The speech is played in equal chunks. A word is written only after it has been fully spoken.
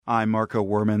I'm Marco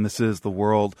Werman. This is The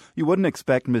World. You wouldn't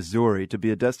expect Missouri to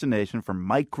be a destination for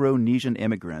Micronesian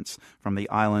immigrants from the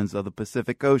islands of the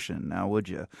Pacific Ocean, now would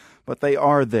you? But they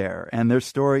are there, and their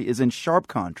story is in sharp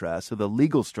contrast to the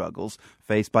legal struggles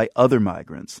faced by other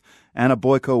migrants. Anna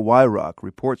Boiko-Weyrauch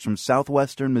reports from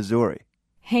southwestern Missouri.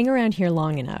 Hang around here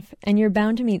long enough, and you're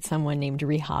bound to meet someone named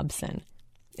Rehobson.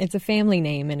 It's a family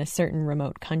name in a certain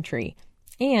remote country,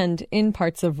 and in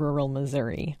parts of rural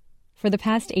Missouri. For the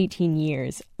past 18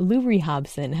 years, Lou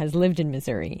Rehobson has lived in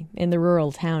Missouri, in the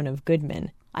rural town of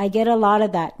Goodman. I get a lot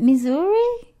of that. Missouri?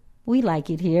 We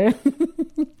like it here.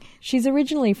 She's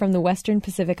originally from the western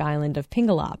Pacific island of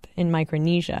Pingalop in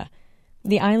Micronesia.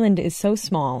 The island is so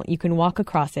small you can walk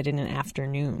across it in an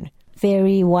afternoon.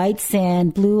 Very white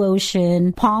sand, blue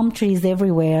ocean, palm trees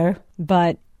everywhere.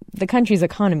 But the country's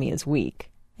economy is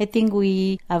weak. I think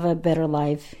we have a better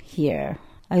life here.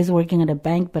 I was working at a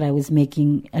bank, but I was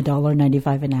making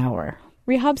 $1.95 an hour.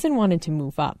 Rehobson wanted to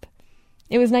move up.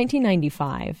 It was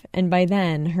 1995, and by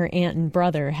then, her aunt and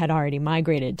brother had already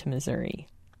migrated to Missouri.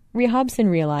 Rehobson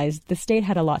realized the state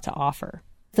had a lot to offer.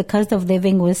 The cost of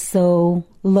living was so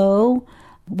low.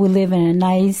 We live in a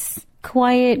nice,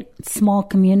 quiet, small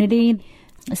community.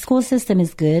 The school system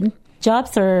is good.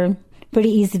 Jobs are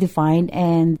pretty easy to find,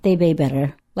 and they pay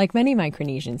better. Like many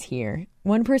Micronesians here,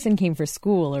 one person came for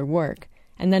school or work,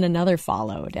 and then another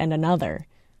followed, and another.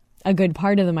 A good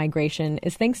part of the migration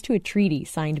is thanks to a treaty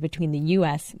signed between the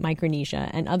U.S., Micronesia,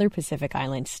 and other Pacific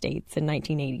Island states in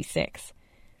 1986.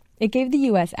 It gave the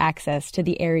U.S. access to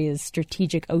the area's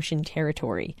strategic ocean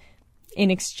territory. In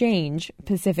exchange,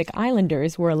 Pacific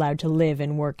Islanders were allowed to live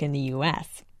and work in the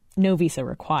U.S. No visa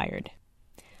required.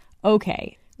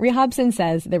 Okay, Rehobson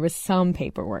says there was some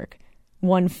paperwork.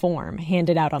 One form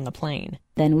handed out on the plane.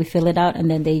 Then we fill it out and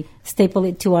then they staple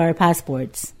it to our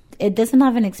passports. It doesn't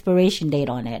have an expiration date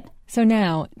on it. So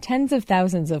now, tens of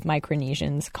thousands of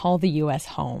Micronesians call the U.S.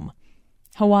 home.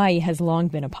 Hawaii has long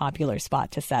been a popular spot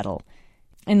to settle.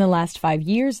 In the last 5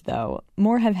 years, though,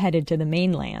 more have headed to the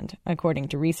mainland, according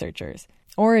to researchers.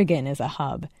 Oregon is a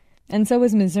hub, and so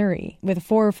is Missouri, with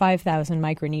 4,000 or 5,000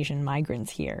 Micronesian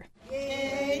migrants here.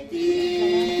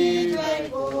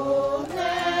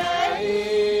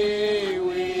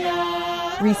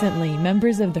 Recently,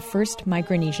 members of the First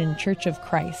Micronesian Church of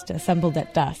Christ assembled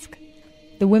at dusk.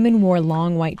 The women wore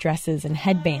long white dresses and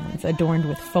headbands adorned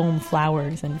with foam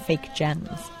flowers and fake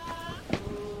gems.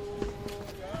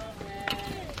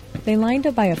 They lined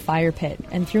up by a fire pit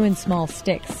and threw in small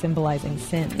sticks symbolizing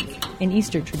sins, an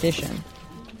Easter tradition.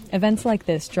 Events like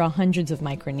this draw hundreds of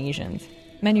Micronesians,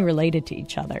 many related to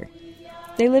each other.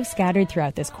 They live scattered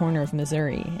throughout this corner of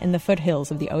Missouri, in the foothills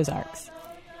of the Ozarks.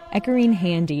 Ekarine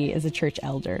Handy is a church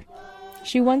elder.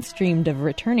 She once dreamed of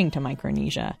returning to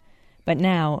Micronesia, but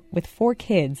now, with 4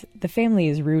 kids, the family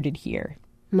is rooted here.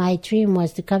 My dream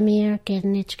was to come here, get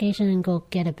an education, and go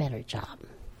get a better job.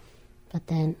 But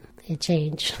then it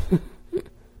changed.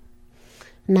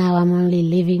 Now I'm only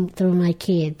living through my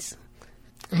kids.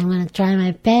 I'm going to try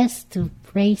my best to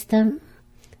raise them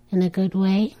in a good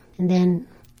way, and then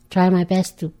try my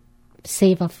best to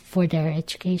save up for their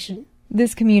education.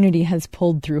 This community has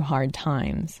pulled through hard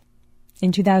times.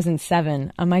 In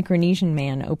 2007, a Micronesian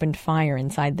man opened fire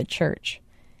inside the church.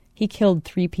 He killed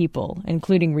 3 people,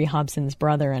 including Rehobson's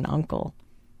brother and uncle.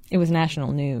 It was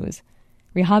national news.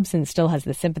 Rehobson still has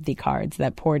the sympathy cards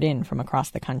that poured in from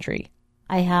across the country.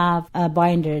 I have a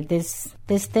binder this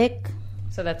thick.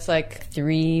 So that's like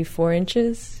 3-4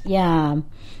 inches? Yeah.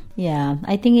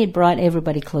 I think it brought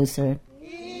everybody closer.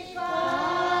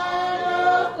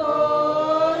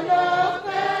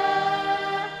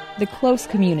 The close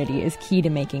community is key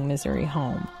to making Missouri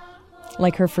home.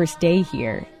 Like her first day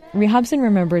here, Rehobson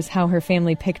remembers how her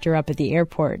family picked her up at the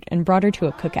airport and brought her to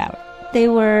a cookout. They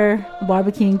were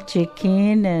barbecuing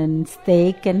chicken and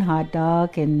steak and hot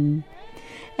dog and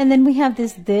then we have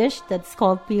this dish that's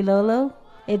called pilolo.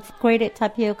 It's grated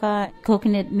tapioca,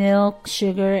 coconut milk,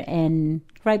 sugar, and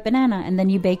ripe banana, and then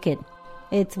you bake it.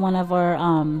 It's one of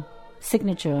our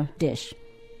signature dish.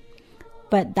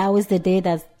 But that was the day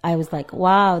that I was like,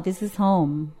 wow, this is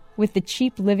home. With the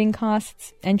cheap living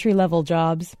costs, entry-level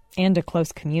jobs, and a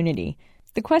close community,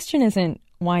 the question isn't,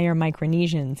 why are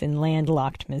Micronesians in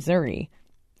landlocked Missouri?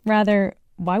 Rather,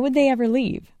 why would they ever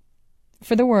leave?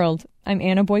 For The World, I'm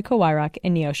Anna Boiko-Weyrauch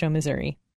in Neosho, Missouri.